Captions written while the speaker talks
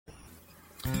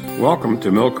Welcome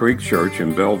to Mill Creek Church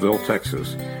in Belleville,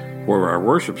 Texas, where our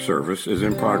worship service is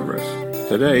in progress.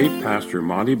 Today, Pastor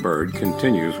Monty Bird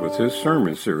continues with his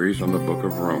sermon series on the book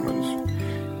of Romans.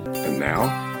 And now,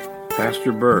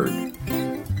 Pastor Bird.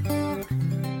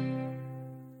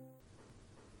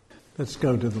 Let's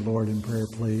go to the Lord in prayer,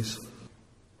 please.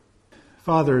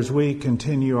 Father, as we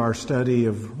continue our study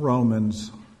of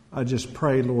Romans, I just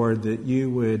pray, Lord, that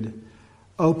you would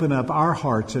open up our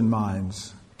hearts and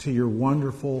minds to your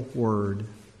wonderful word,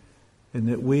 and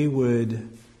that we would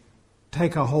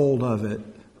take a hold of it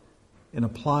and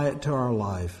apply it to our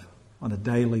life on a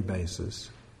daily basis.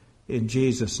 In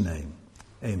Jesus' name,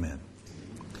 amen.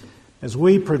 As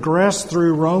we progress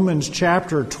through Romans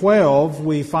chapter 12,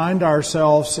 we find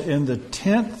ourselves in the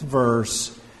 10th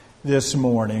verse this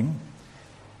morning.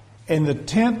 And the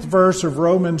 10th verse of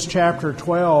Romans chapter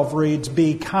 12 reads,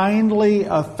 "Be kindly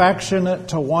affectionate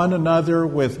to one another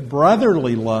with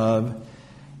brotherly love,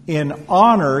 in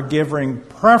honor giving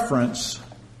preference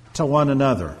to one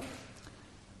another."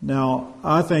 Now,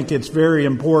 I think it's very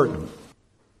important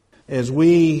as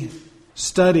we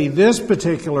study this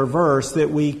particular verse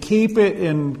that we keep it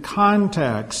in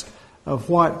context of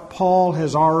what Paul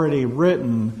has already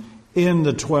written in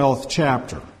the 12th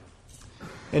chapter.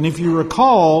 And if you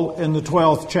recall, in the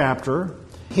 12th chapter,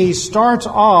 he starts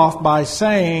off by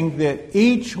saying that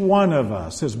each one of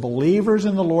us, as believers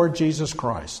in the Lord Jesus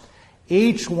Christ,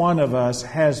 each one of us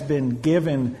has been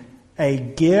given a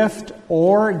gift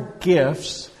or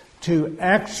gifts to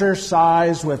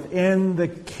exercise within the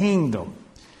kingdom.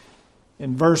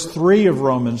 In verse 3 of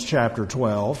Romans chapter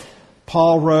 12,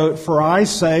 Paul wrote, "For I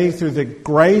say, through the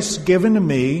grace given to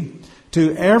me,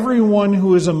 to everyone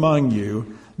who is among you,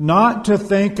 not to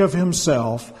think of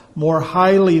himself more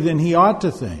highly than he ought to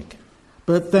think,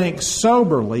 but think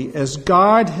soberly, as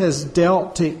God has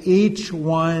dealt to each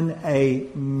one a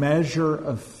measure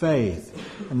of faith."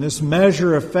 And this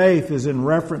measure of faith is in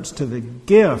reference to the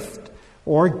gift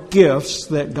or gifts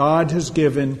that God has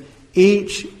given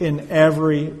each and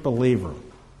every believer.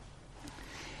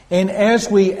 And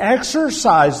as we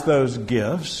exercise those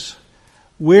gifts,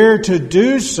 we're to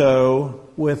do so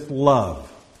with love.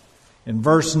 In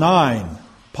verse 9,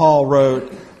 Paul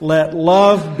wrote, "Let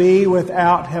love be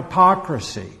without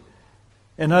hypocrisy."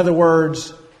 In other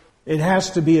words, it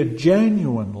has to be a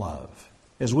genuine love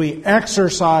as we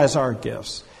exercise our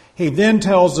gifts. He then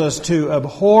tells us to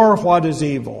abhor what is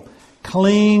evil,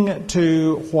 cling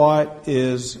to what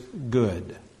is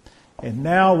good. And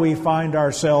now we find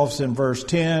ourselves in verse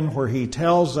 10 where he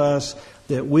tells us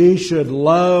that we should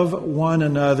love one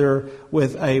another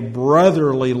with a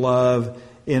brotherly love,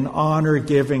 in honor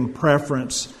giving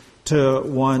preference to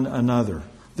one another.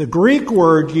 The Greek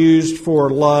word used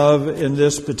for love in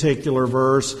this particular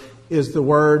verse is the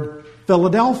word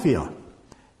Philadelphia.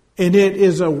 And it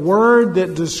is a word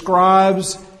that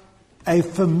describes a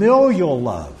familial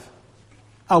love,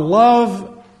 a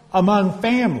love among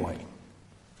family.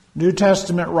 New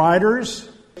Testament writers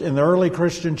in the early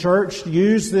Christian church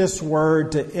use this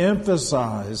word to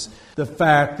emphasize the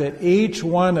fact that each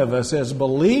one of us as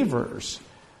believers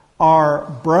are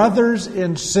brothers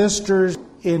and sisters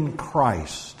in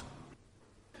Christ.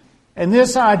 And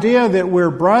this idea that we're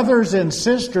brothers and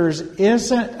sisters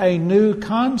isn't a new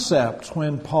concept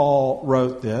when Paul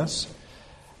wrote this,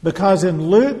 because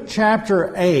in Luke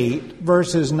chapter 8,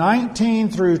 verses 19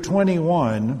 through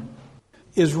 21,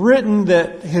 is written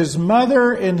that his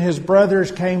mother and his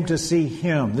brothers came to see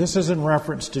him. This is in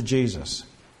reference to Jesus.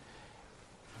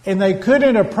 And they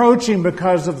couldn't approach him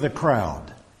because of the crowd.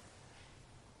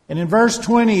 And in verse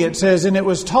 20 it says, "And it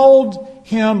was told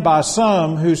him by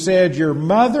some who said, 'Your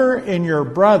mother and your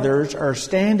brothers are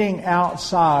standing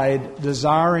outside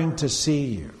desiring to see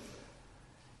you.'"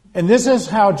 And this is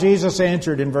how Jesus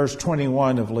answered in verse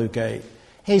 21 of Luke 8.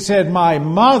 He said, "My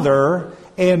mother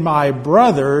and my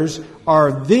brothers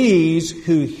are these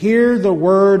who hear the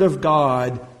word of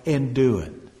God and do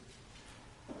it."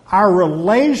 Our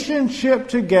relationship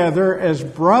together as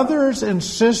brothers and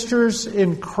sisters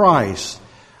in Christ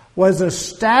was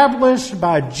established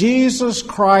by Jesus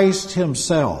Christ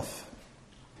himself.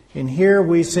 And here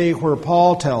we see where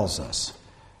Paul tells us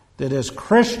that as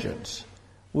Christians,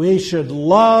 we should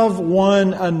love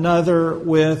one another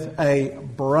with a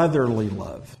brotherly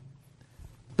love.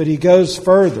 But he goes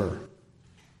further,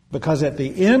 because at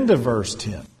the end of verse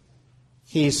 10,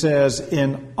 he says,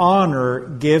 "in honor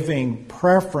giving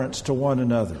preference to one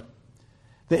another."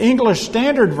 The English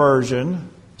Standard Version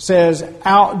says,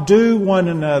 "outdo one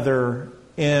another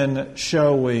in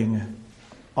showing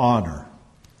honor."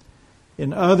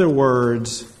 In other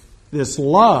words, this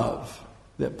love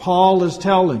that Paul is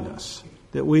telling us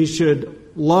that we should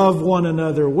love one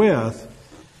another with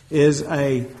is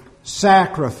a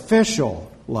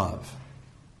sacrificial love.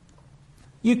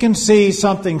 You can see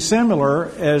something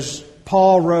similar as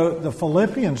Paul wrote the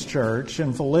Philippians church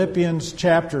in Philippians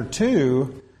chapter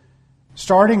 2,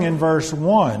 starting in verse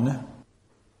 1.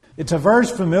 It's a verse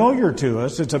familiar to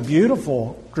us. It's a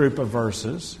beautiful group of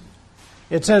verses.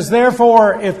 It says,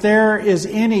 "Therefore, if there is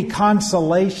any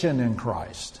consolation in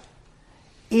Christ,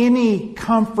 any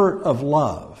comfort of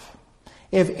love,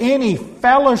 if any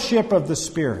fellowship of the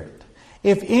Spirit,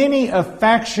 if any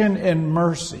affection and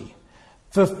mercy,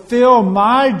 fulfill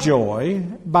my joy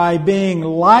by being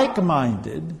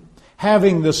like-minded,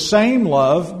 having the same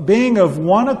love, being of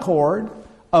one accord,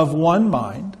 of one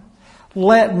mind.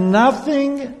 Let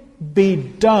nothing be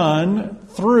done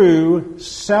through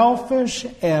selfish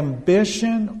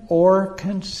ambition or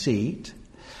conceit,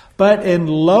 but in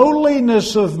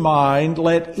lowliness of mind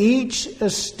let each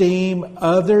esteem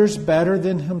others better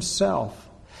than himself.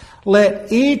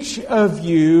 Let each of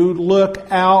you look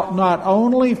out not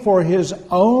only for his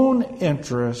own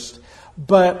interest,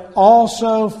 but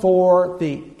also for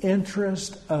the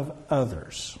interest of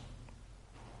others."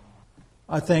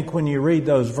 I think when you read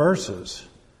those verses,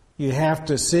 you have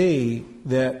to see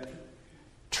that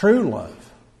true love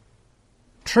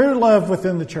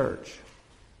within the church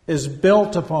is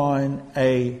built upon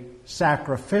a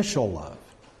sacrificial love.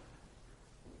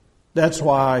 That's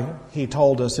why he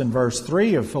told us in verse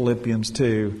 3 of Philippians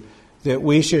 2 that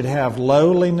we should have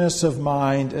lowliness of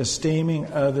mind,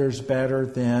 esteeming others better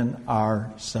than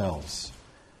ourselves.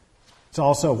 It's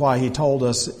also why he told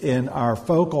us in our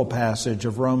focal passage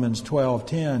of Romans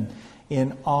 12:10,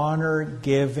 in honor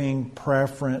giving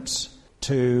preference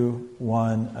to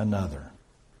one another.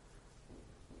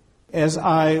 As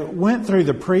I went through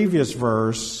the previous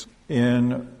verse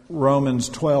in Romans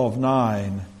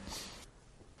 12:9,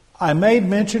 I made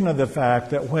mention of the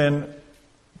fact that when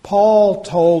Paul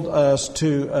told us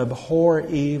to abhor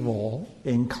evil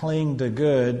and cling to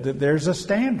good, that there's a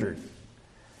standard.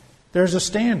 There's a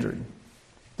standard.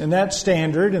 And that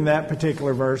standard in that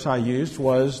particular verse I used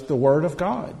was the Word of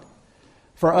God.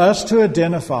 For us to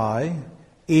identify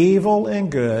evil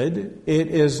and good, it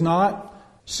is not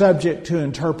subject to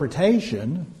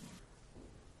interpretation.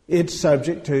 It's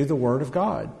subject to the Word of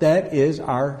God. That is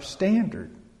our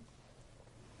standard.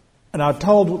 And I've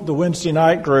told the Wednesday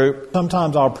night group,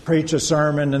 sometimes I'll preach a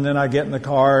sermon and then I get in the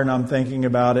car and I'm thinking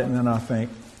about it and then I think,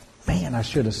 man, I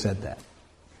should have said that.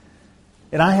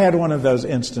 And I had one of those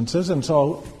instances, and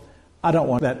so I don't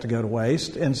want that to go to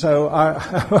waste. And so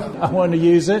I want to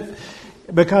use it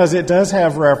because it does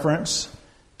have reference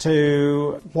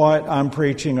to what I'm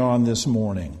preaching on this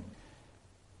morning.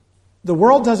 The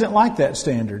world doesn't like that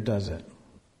standard, does it?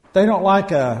 They don't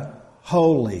like a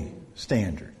holy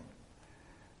standard.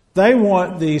 They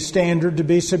want the standard to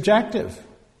be subjective.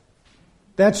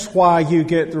 That's why you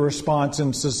get the response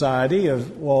in society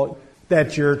of, well,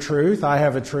 that's your truth, I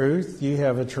have a truth, you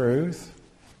have a truth.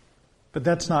 But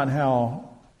that's not how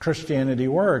Christianity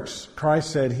works. Christ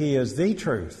said He is the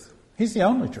truth. He's the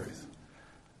only truth.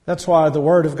 That's why the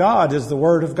Word of God is the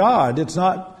Word of God. It's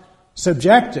not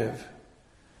subjective.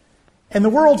 And the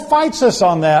world fights us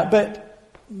on that, but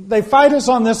they fight us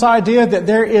on this idea that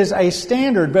there is a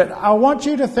standard. But I want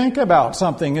you to think about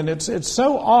something, and it's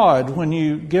so odd when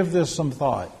you give this some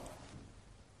thought.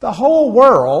 The whole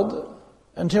world,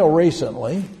 until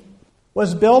recently,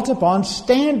 was built upon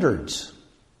standards.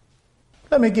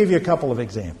 Let me give you a couple of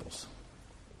examples.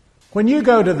 When you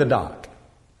go to the doc,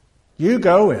 you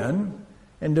go in,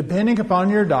 and depending upon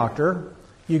your doctor,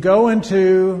 you go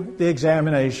into the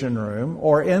examination room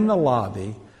or in the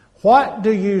lobby. What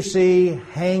do you see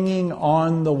hanging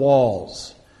on the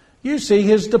walls? You see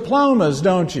his diplomas,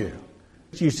 don't you?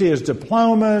 You see his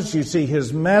diplomas, you see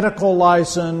his medical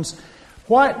license.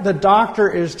 What the doctor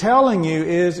is telling you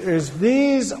is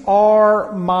these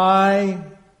are my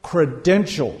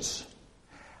credentials.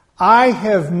 I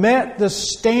have met the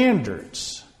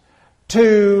standards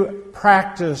to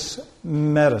practice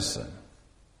medicine.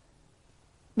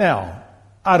 Now,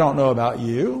 I don't know about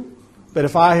you, but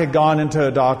if I had gone into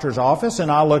a doctor's office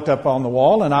and I looked up on the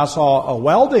wall and I saw a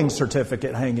welding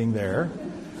certificate hanging there,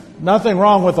 nothing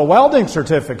wrong with a welding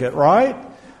certificate, right?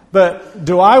 But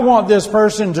do I want this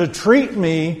person to treat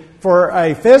me for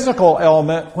a physical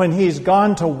ailment when he's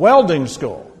gone to welding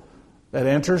school? That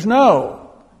answers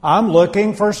no. I'm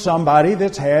looking for somebody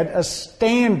that's had a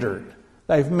standard.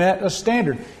 They've met a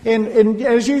standard. And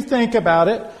as you think about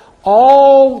it,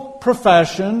 all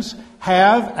professions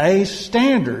have a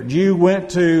standard. You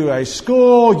went to a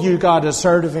school, you got a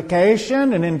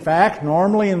certification, and in fact,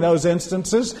 normally in those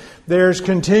instances, there's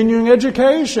continuing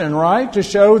education, right? To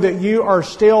show that you are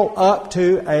still up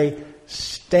to a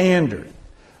standard.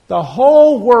 The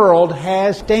whole world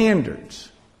has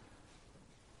standards.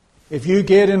 If you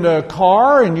get into a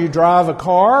car and you drive a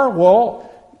car, well,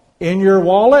 in your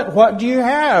wallet, what do you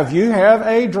have? You have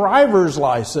a driver's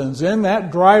license. And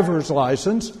that driver's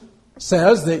license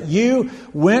says that you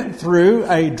went through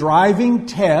a driving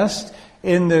test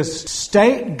and the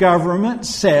state government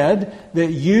said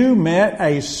that you met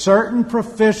a certain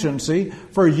proficiency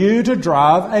for you to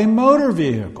drive a motor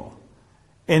vehicle.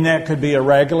 And that could be a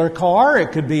regular car.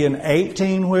 It could be an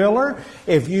 18-wheeler.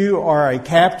 If you are a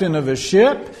captain of a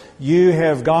ship, you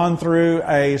have gone through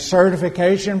a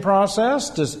certification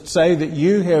process to say that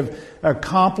you have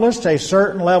accomplished a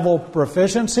certain level of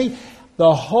proficiency.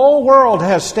 The whole world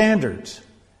has standards.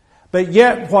 But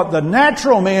yet what the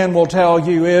natural man will tell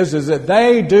you is that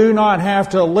they do not have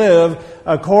to live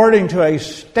according to a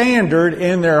standard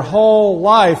in their whole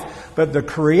life. But the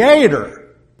Creator,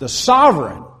 the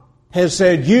Sovereign, has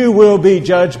said you will be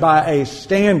judged by a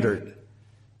standard.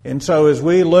 And so as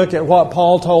we look at what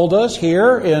Paul told us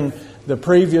here in the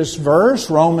previous verse,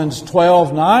 Romans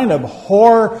 12:9,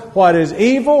 abhor what is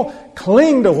evil,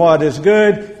 cling to what is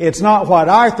good. It's not what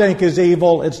I think is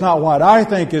evil, it's not what I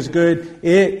think is good,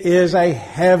 it is a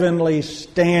heavenly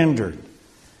standard.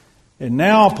 And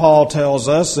now Paul tells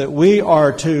us that we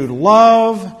are to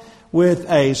love with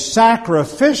a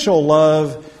sacrificial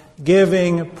love,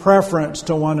 giving preference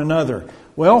to one another.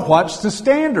 Well, what's the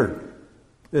standard?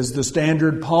 Is the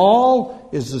standard Paul?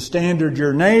 Is the standard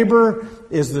your neighbor?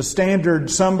 Is the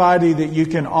standard somebody that you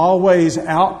can always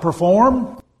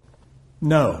outperform?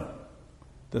 No.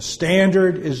 The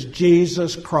standard is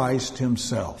Jesus Christ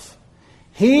Himself.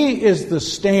 He is the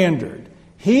standard.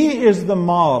 He is the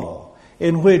model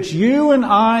in which you and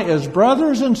I, as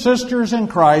brothers and sisters in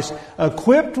Christ,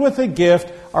 equipped with a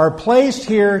gift, are placed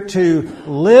here to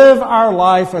live our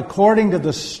life according to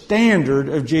the standard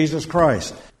of Jesus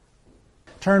Christ.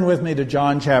 Turn with me to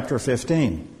John chapter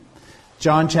 15.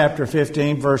 John chapter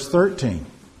 15, verse 13.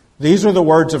 These are the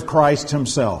words of Christ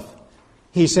Himself.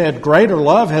 He said, "Greater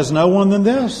love has no one than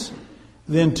this,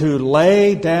 than to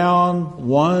lay down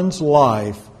one's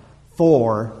life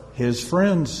for his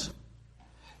friends.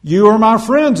 You are my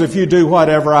friends if you do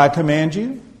whatever I command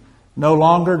you. No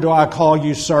longer do I call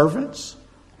you servants,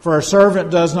 for a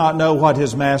servant does not know what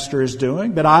his master is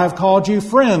doing, but I have called you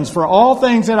friends, for all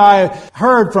things that I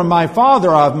heard from my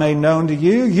Father I have made known to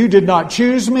you. You did not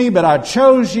choose me, but I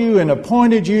chose you and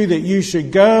appointed you that you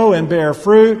should go and bear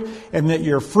fruit, and that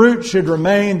your fruit should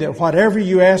remain, that whatever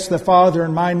you ask the Father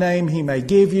in my name He may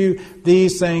give you.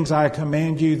 These things I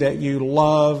command you, that you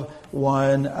love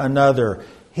one another."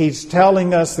 He's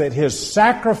telling us that His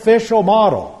sacrificial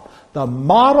model, the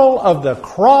model of the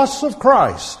cross of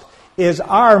Christ, is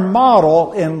our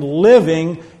model in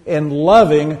living and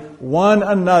loving one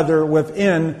another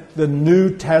within the New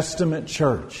Testament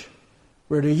church.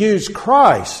 We're to use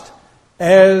Christ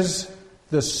as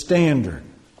the standard.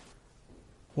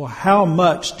 Well, how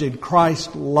much did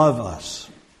Christ love us?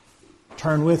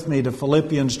 Turn with me to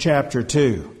Philippians chapter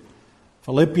 2.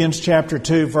 Philippians chapter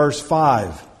 2, verse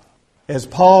 5. As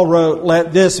Paul wrote,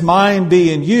 "Let this mind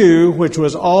be in you, which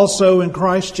was also in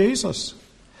Christ Jesus,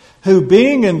 who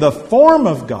being in the form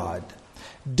of God,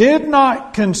 did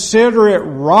not consider it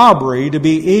robbery to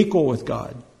be equal with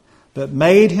God, but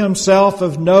made Himself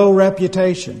of no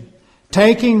reputation,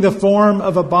 taking the form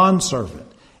of a bondservant,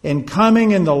 and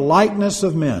coming in the likeness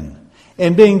of men,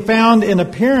 and being found in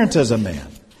appearance as a man,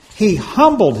 He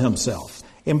humbled Himself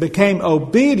and became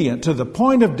obedient to the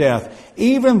point of death,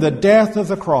 even the death of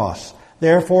the cross.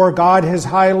 Therefore God has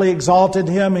highly exalted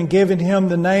Him and given Him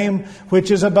the name which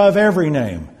is above every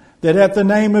name, that at the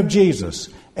name of Jesus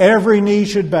every knee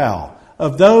should bow,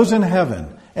 of those in heaven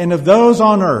and of those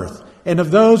on earth and of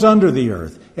those under the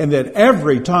earth, and that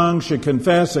every tongue should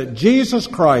confess that Jesus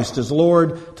Christ is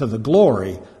Lord, to the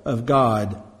glory of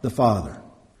God the Father."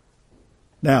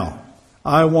 Now,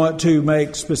 I want to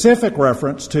make specific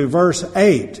reference to verse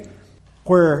 8,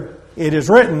 where it is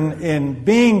written, "In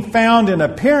being found in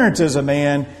appearance as a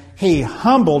man, He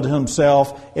humbled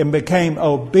Himself and became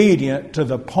obedient to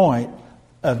the point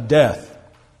of death."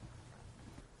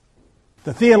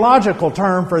 The theological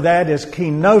term for that is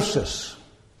kenosis.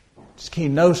 It's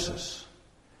kenosis.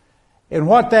 And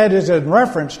what that is in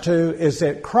reference to is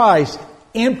that Christ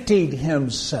emptied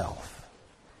Himself.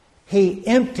 He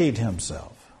emptied Himself.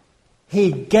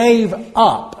 He gave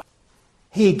up.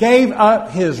 He gave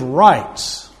up His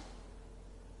rights.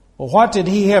 Well, what did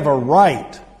He have a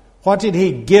right What did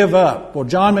he give up? Well,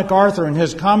 John MacArthur, in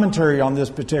his commentary on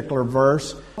this particular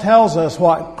verse, tells us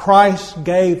what Christ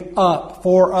gave up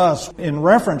for us in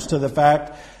reference to the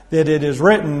fact that it is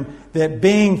written that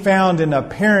being found in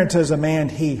appearance as a man,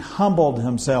 he humbled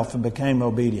himself and became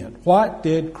obedient. What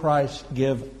did Christ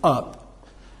give up?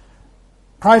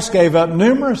 Christ gave up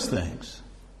numerous things.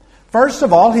 First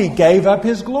of all, he gave up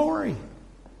his glory.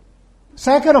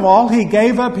 Second of all, he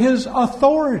gave up his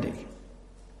authority.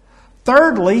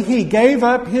 Thirdly, he gave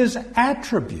up his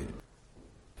attribute.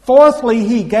 Fourthly,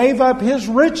 he gave up his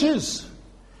riches.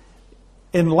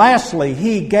 And lastly,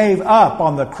 he gave up,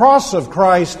 on the cross of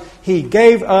Christ, he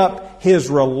gave up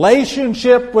his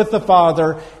relationship with the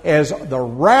Father, as the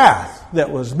wrath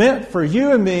that was meant for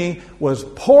you and me was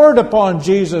poured upon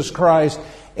Jesus Christ,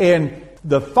 and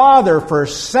the Father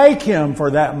forsake him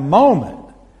for that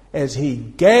moment as he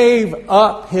gave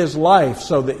up his life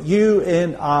so that you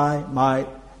and I might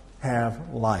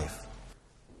have life.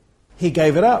 He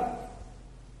gave it up.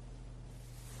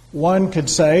 One could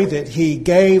say that he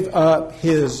gave up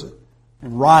his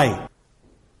right,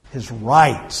 his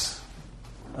rights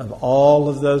of all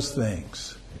of those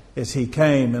things as he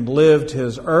came and lived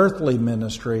his earthly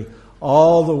ministry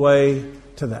all the way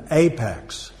to the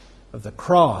apex of the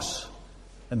cross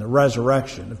and the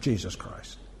resurrection of Jesus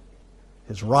Christ.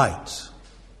 His rights.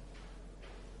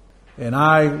 And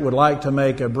I would like to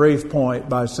make a brief point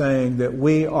by saying that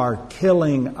we are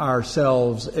killing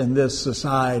ourselves in this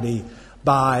society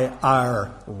by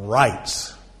our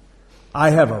rights.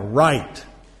 I have a right.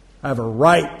 I have a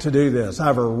right to do this. I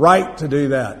have a right to do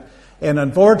that. And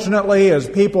unfortunately, as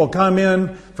people come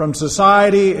in from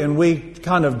society and we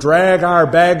kind of drag our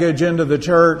baggage into the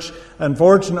church,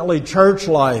 unfortunately, church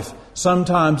life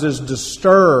sometimes is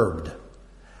disturbed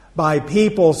by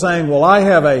people saying, well, I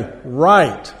have a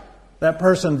right. That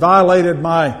person violated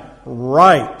my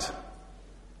right.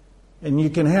 And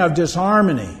you can have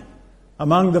disharmony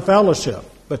among the fellowship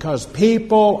because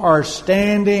people are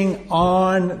standing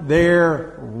on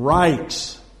their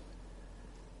rights.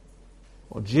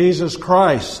 Well, Jesus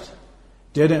Christ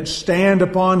didn't stand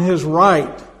upon his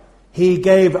right. He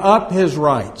gave up his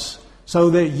rights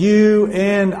so that you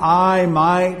and I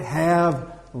might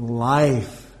have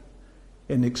life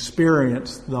and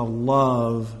experience the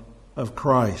love of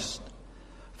Christ.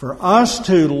 For us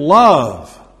to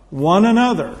love one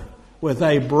another with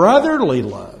a brotherly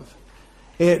love,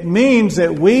 it means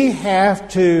that we have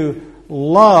to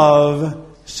love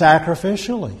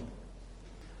sacrificially,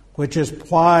 which is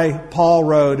why Paul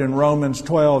wrote in Romans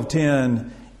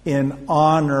 12:10, in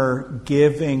honor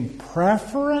giving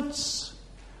preference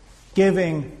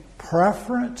to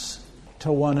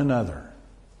one another.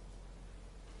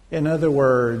 In other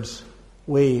words,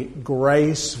 we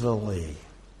gracefully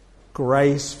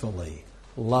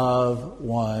love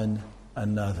one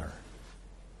another.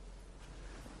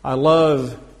 I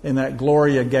love in that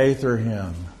Gloria Gaither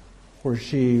hymn where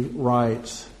she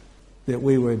writes that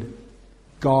we would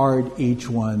guard each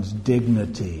one's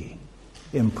dignity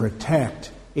and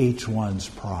protect each one's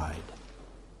pride.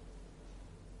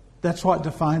 That's what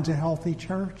defines a healthy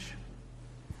church.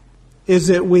 Is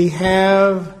that we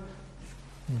have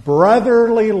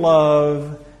brotherly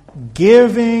love,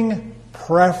 giving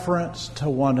preference to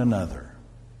one another.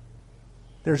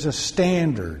 There's a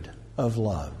standard of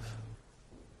love.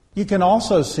 You can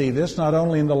also see this not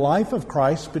only in the life of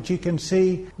Christ, but you can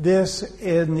see this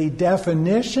in the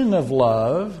definition of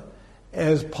love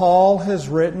as Paul has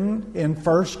written in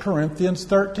 1 Corinthians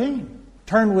 13.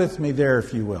 Turn with me there,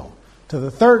 if you will, to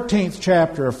the 13th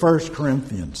chapter of 1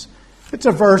 Corinthians. It's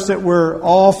a verse that we're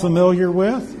all familiar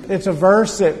with. It's a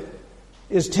verse that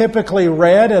is typically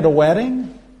read at a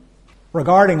wedding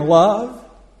regarding love.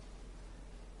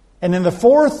 And in the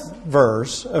 4th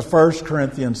verse of 1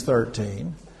 Corinthians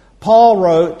 13, Paul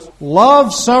wrote,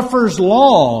 "Love suffers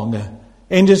long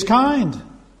and is kind.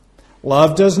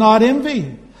 Love does not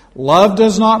envy. Love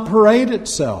does not parade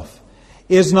itself,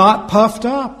 is not puffed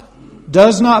up,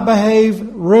 does not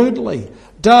behave rudely,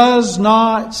 does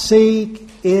not seek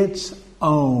its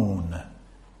own."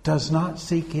 Does not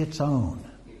seek its own.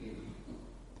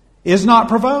 Is not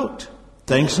provoked,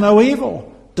 thinks no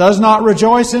evil, does not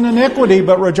rejoice in iniquity,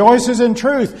 but rejoices in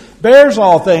truth, bears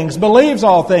all things, believes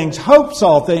all things, hopes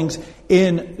all things,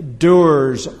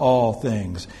 endures all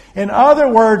things. In other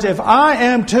words, if I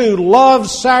am to love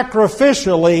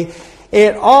sacrificially,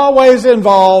 it always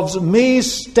involves me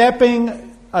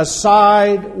stepping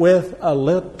aside with a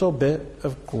little bit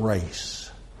of grace.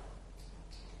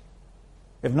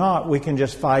 If not, we can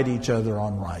just fight each other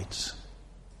on rights.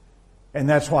 And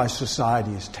that's why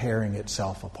society is tearing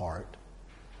itself apart.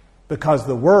 Because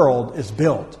the world is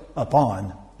built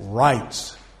upon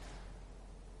rights.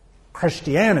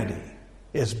 Christianity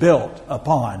is built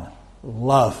upon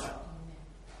love.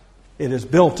 It is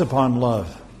built upon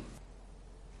love.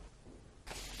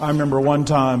 I remember one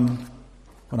time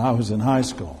when I was in high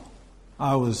school,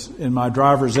 I was in my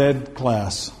driver's ed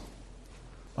class.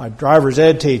 My driver's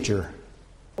ed teacher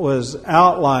was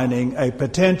outlining a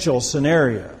potential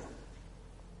scenario.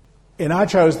 And I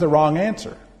chose the wrong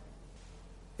answer.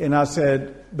 And I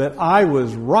said, but I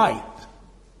was right.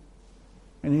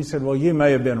 And he said, well, you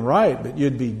may have been right, but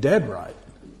you'd be dead right.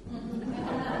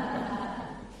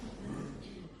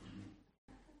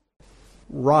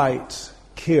 Rights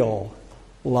kill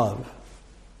love.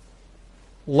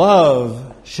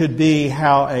 Love should be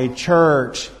how a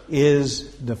church is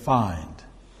defined.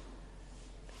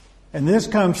 And this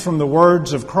comes from the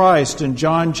words of Christ in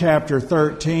John chapter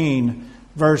 13,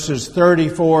 verses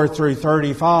 34 through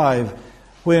 35,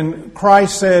 when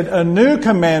Christ said, a new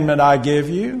commandment I give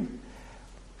you,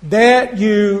 that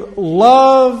you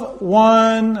love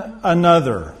one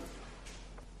another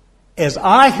as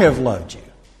I have loved you,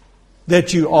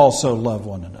 that you also love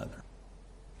one another.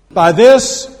 By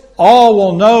this, all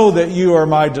will know that you are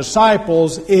my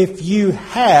disciples if you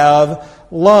have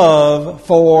love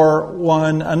for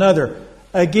one another.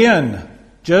 Again,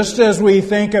 just as we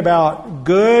think about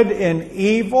good and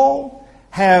evil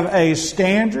have a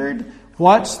standard,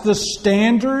 what's the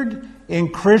standard in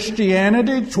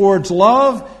Christianity towards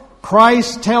love?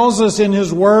 Christ tells us in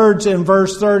His words in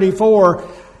verse 34,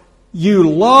 you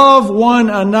love one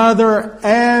another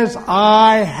as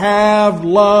I have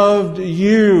loved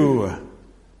you,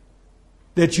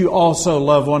 that you also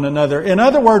love one another. In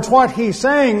other words, what He's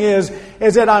saying is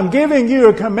that I'm giving you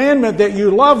a commandment that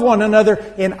you love one another,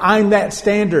 and I'm that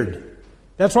standard.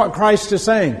 That's what Christ is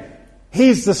saying.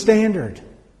 He's the standard.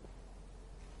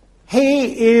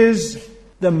 He is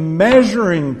the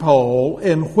measuring pole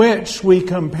in which we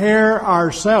compare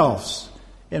ourselves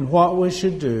in what we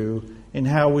should do and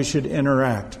how we should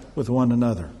interact with one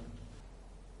another.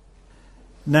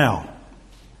 Now,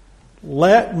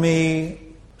 let me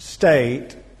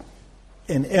state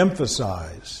and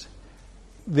emphasize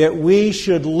that we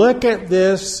should look at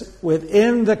this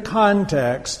within the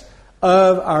context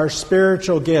of our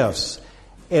spiritual gifts.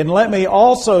 And let me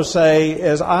also say,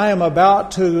 as I am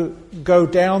about to go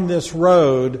down this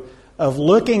road of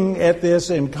looking at this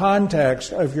in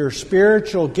context of your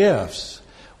spiritual gifts,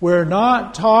 we're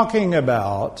not talking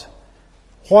about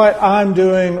what I'm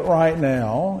doing right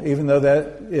now, even though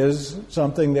that is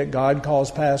something that God calls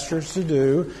pastors to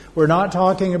do. We're not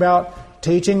talking about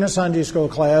teaching a Sunday school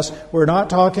class. We're not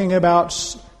talking about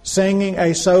singing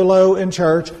a solo in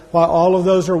church. While all of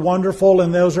those are wonderful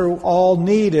and those are all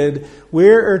needed,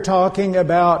 we're talking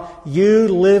about you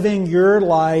living your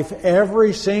life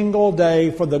every single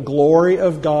day for the glory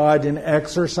of God and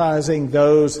exercising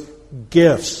those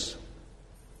gifts.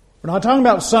 We're not talking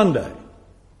about Sunday.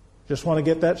 Just want to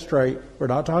get that straight. We're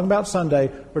not talking about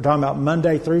Sunday. We're talking about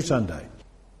Monday through Sunday.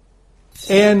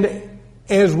 And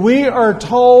as we are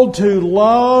told to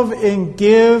love and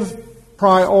give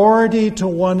priority to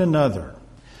one another,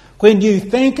 when you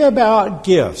think about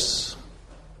gifts,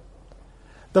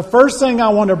 the first thing I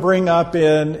want to bring up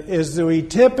is that we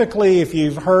typically, if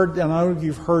you've heard, and I know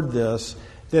you've heard this,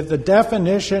 that the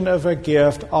definition of a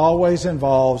gift always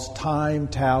involves time,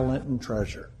 talent, and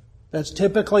treasure. That's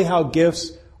typically how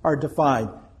gifts are defined.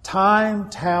 Time,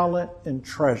 talent, and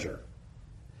treasure.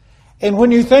 And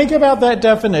when you think about that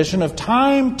definition of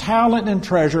time, talent, and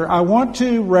treasure, I want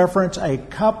to reference a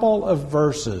couple of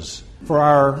verses for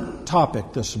our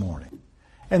topic this morning.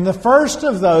 And the first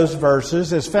of those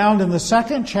verses is found in the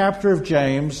 2nd chapter of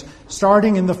James,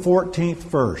 starting in the 14th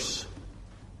verse.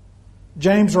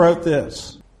 James wrote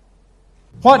this,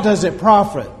 "What does it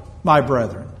profit, my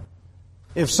brethren,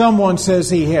 if someone says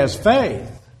he has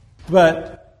faith,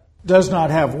 but does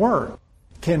not have work?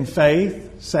 Can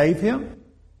faith save him?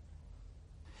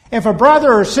 If a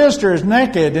brother or sister is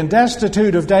naked and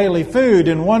destitute of daily food,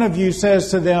 and one of you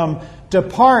says to them,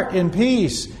 'Depart in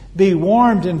peace, be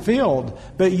warmed and filled,'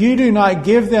 but you do not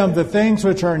give them the things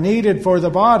which are needed for the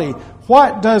body,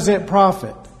 what does it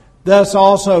profit? Thus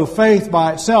also faith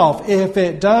by itself, if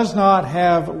it does not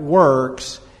have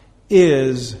works,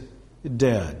 is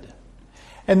dead."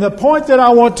 And the point that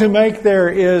I want to make there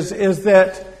is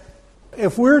that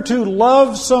if we're to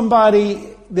love somebody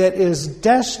that is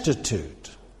destitute,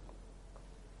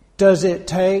 does it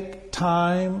take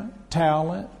time,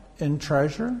 talent, and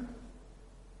treasure?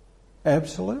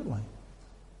 Absolutely.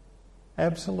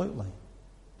 Absolutely.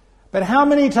 But how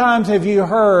many times have you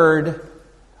heard,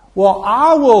 well,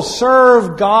 I will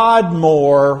serve God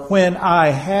more when I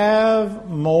have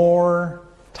more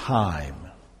time.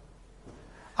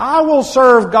 I will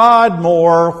serve God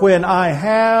more when I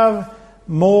have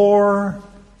more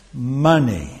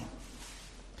money.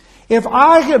 If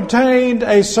I obtained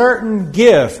a certain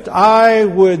gift, I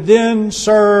would then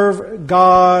serve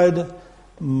God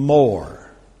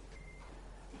more.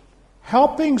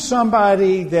 Helping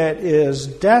somebody that is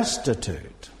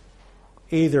destitute,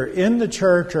 either in the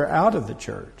church or out of the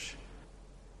church,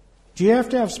 do you have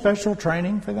to have special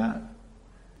training for that?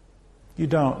 You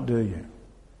don't, do you?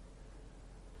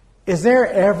 Is there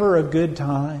ever a good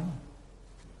time?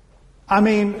 I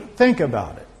mean, think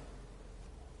about it.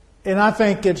 And I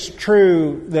think it's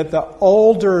true that the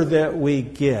older that we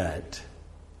get,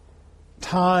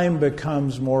 time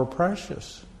becomes more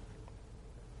precious.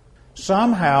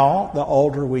 Somehow, the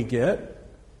older we get,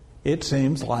 it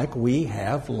seems like we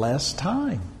have less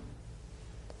time.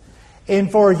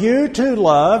 And for you to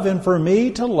love and for me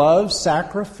to love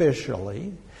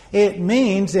sacrificially, it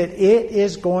means that it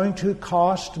is going to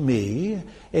cost me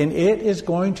and it is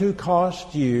going to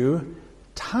cost you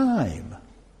time.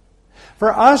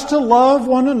 For us to love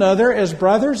one another as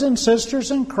brothers and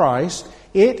sisters in Christ,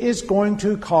 it is going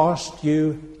to cost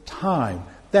you time.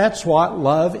 That's what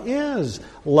love is.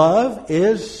 Love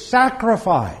is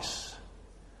sacrifice.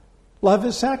 Love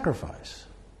is sacrifice.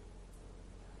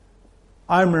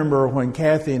 I remember when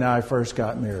Kathy and I first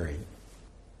got married,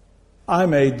 I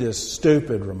made this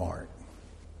stupid remark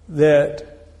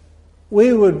that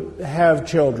we would have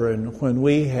children when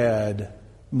we had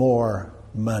more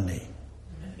money.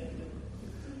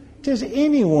 Does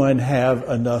anyone have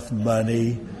enough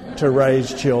money to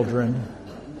raise children?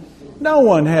 No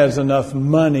one has enough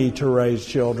money to raise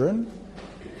children.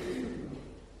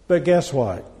 But guess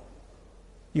what?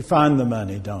 You find the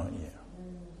money, don't you?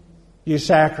 You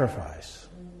sacrifice.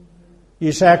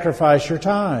 You sacrifice your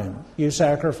time. You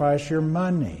sacrifice your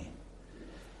money.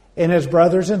 And as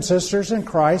brothers and sisters in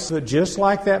Christ, just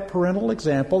like that parental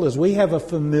example, as we have a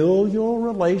familial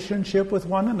relationship with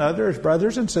one another as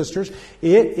brothers and sisters,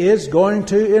 it is going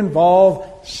to involve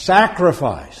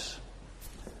sacrifice.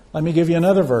 Let me give you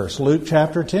another verse, Luke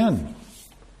chapter 10,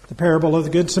 the parable of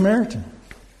the Good Samaritan.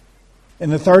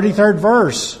 In the 33rd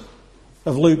verse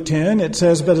of Luke 10, it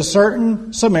says, "But a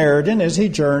certain Samaritan, as he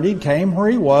journeyed, came where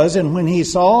he was, and when he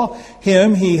saw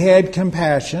him, he had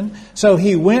compassion. So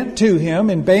he went to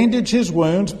him and bandaged his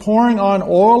wounds, pouring on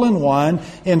oil and wine,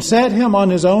 and set him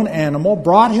on his own animal,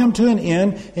 brought him to an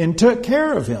inn, and took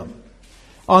care of him.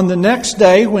 On the next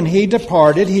day, when he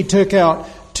departed, he took out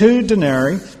 2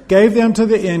 denarii, gave them to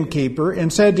the innkeeper,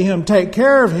 and said to him, 'Take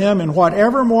care of him, and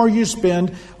whatever more you spend,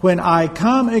 when I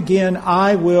come again,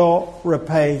 I will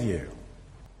repay you.'"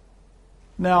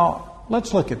 Now,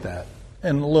 let's look at that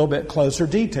in a little bit closer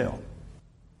detail.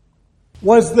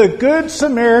 Was the Good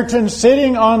Samaritan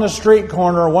sitting on the street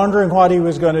corner wondering what he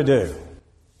was going to do?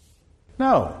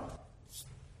 No.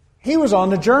 He was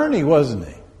on a journey, wasn't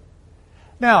he?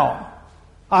 Now,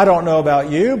 I don't know about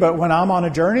you, but when I'm on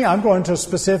a journey, I'm going to a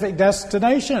specific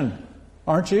destination,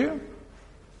 aren't you?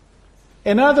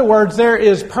 In other words, there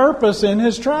is purpose in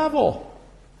his travel.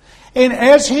 And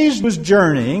as he was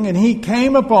journeying, and he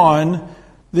came upon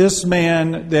this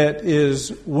man that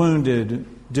is wounded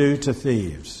due to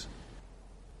thieves.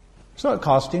 So it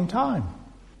cost him time.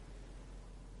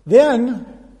 Then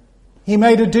he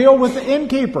made a deal with the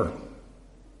innkeeper.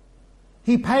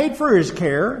 He paid for his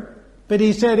care, but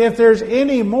he said, "If there's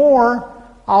any more,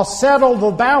 I'll settle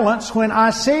the balance when I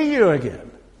see you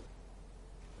again."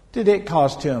 Did it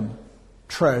cost him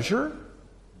treasure?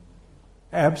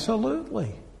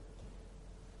 Absolutely.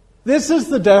 This is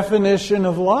the definition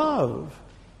of love.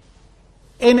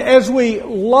 And as we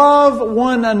love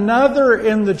one another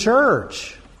in the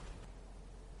church,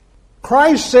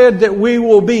 Christ said that we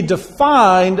will be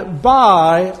defined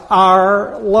by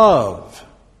our love.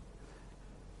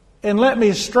 And let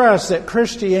me stress that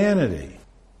Christianity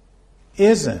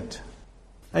isn't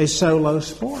a solo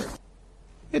sport.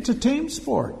 It's a team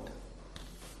sport.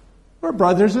 We're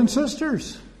brothers and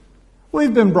sisters.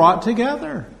 We've been brought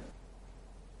together.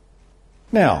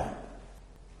 Now,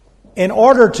 in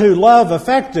order to love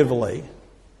effectively,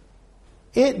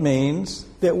 it means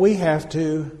that we have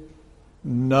to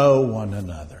know one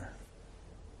another.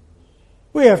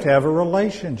 We have to have a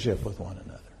relationship with one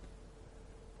another.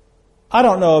 I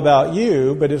don't know about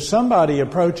you, but if somebody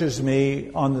approaches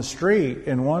me on the street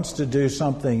and wants to do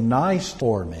something nice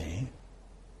for me,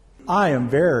 I am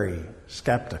very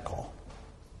skeptical.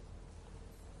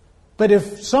 But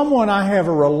if someone I have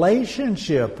a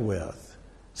relationship with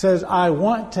says, "I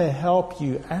want to help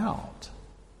you out,"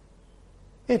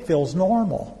 it feels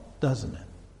normal, doesn't it?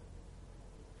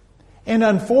 And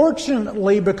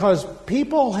unfortunately, because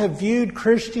people have viewed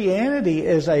Christianity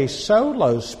as a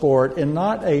solo sport and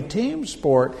not a team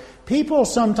sport, people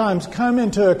sometimes come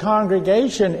into a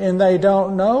congregation and they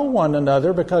don't know one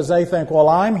another because they think, well,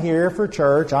 I'm here for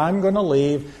church, I'm going to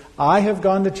leave, I have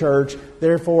gone to church,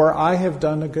 therefore I have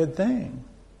done a good thing.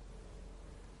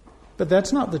 But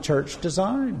that's not the church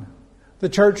design. The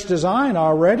church design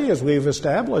already, as we've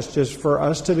established, is for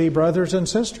us to be brothers and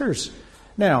sisters.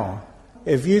 Now,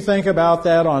 if you think about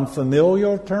that on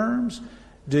familial terms,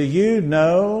 do you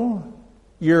know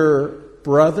your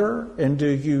brother and do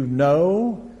you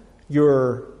know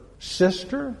your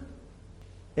sister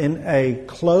in a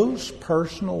close,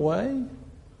 personal way?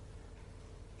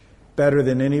 Better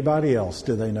than anybody else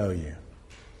do they know you,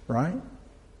 right?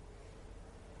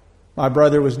 My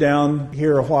brother was down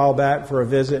here a while back for a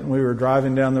visit, and we were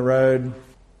driving down the road,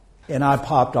 and I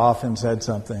popped off and said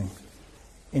something.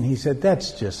 And he said,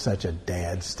 "That's just such a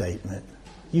dad statement.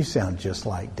 You sound just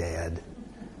like Dad."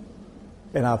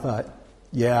 And I thought,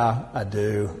 yeah, I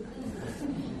do.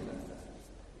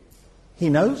 He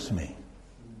knows me.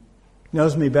 He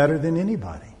knows me better than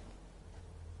anybody.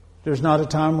 There's not a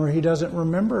time where he doesn't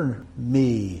remember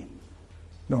me,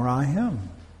 nor I him.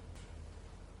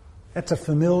 That's a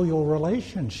familial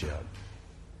relationship.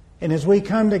 And as we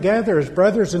come together as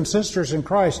brothers and sisters in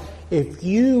Christ, if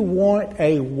you want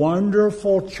a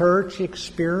wonderful church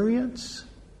experience,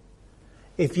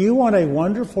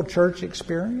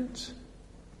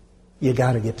 you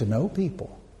got to get to know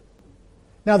people.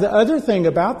 Now, the other thing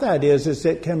about that is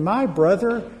that can my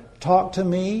brother talk to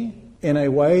me in a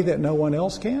way that no one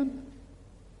else can?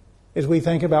 As we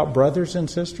think about brothers and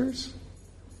sisters?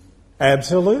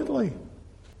 Absolutely.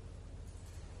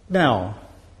 Now,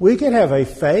 we could have a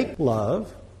fake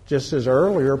love, just as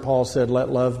earlier Paul said, let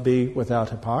love be without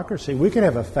hypocrisy. We could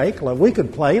have a fake love. We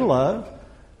could play love.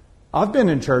 I've been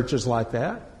in churches like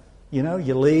that. You know,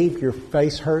 you leave, your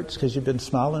face hurts because you've been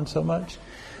smiling so much.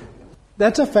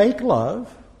 That's a fake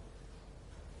love.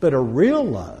 But a real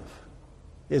love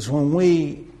is when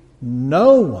we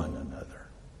know one another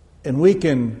and we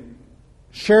can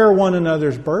share one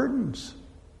another's burdens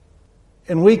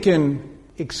and we can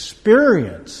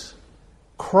experience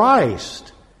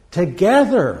Christ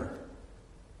together.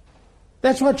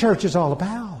 That's what church is all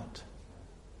about.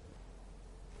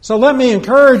 So let me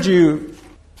encourage you,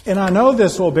 and I know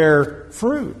this will bear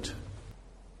fruit.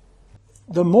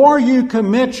 The more you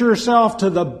commit yourself to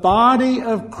the body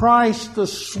of Christ, the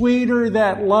sweeter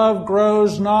that love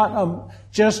grows, not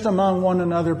just among one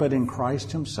another, but in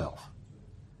Christ Himself.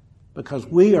 Because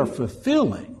we are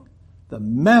fulfilling the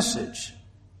message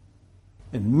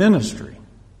and ministry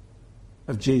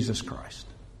of Jesus Christ.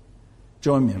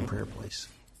 Join me in prayer, please.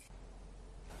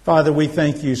 Father, we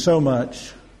thank you so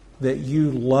much that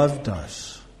you loved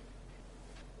us,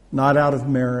 not out of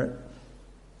merit,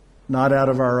 not out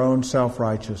of our own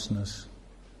self-righteousness,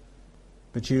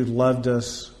 but you loved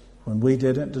us when we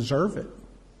didn't deserve it.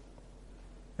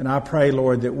 And I pray,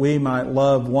 Lord, that we might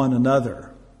love one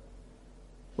another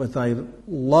with a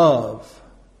love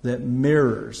that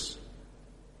mirrors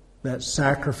that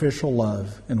sacrificial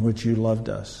love in which you loved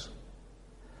us.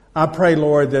 I pray,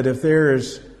 Lord, that if there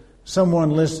is someone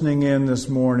listening in this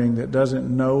morning that doesn't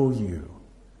know you,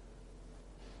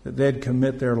 that they'd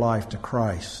commit their life to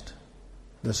Christ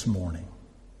this morning.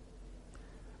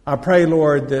 I pray,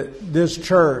 Lord, that this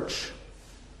church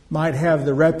might have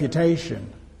the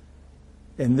reputation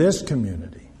in this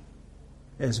community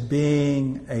as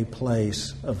being a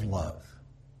place of love.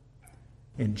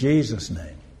 In Jesus'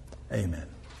 name, amen.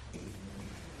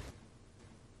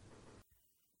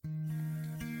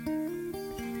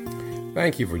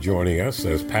 Thank you for joining us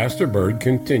as Pastor Bird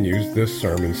continues this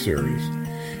sermon series.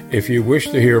 If you wish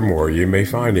to hear more, you may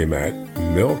find him at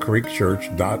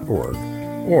millcreekchurch.org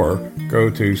or go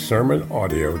to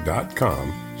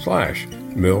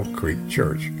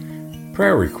sermonaudio.com/millcreekchurch.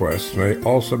 Prayer requests may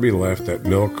also be left at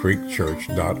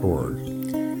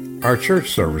millcreekchurch.org. Our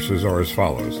church services are as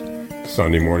follows.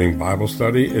 Sunday morning Bible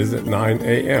study is at 9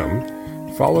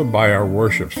 a.m., followed by our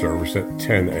worship service at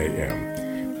 10 a.m.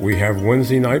 We have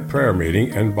Wednesday night prayer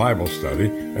meeting and Bible study,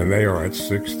 and they are at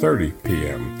 6:30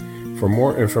 p.m. For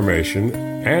more information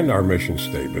and our mission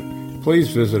statement, please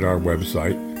visit our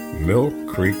website,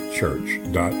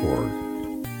 millcreekchurch.org.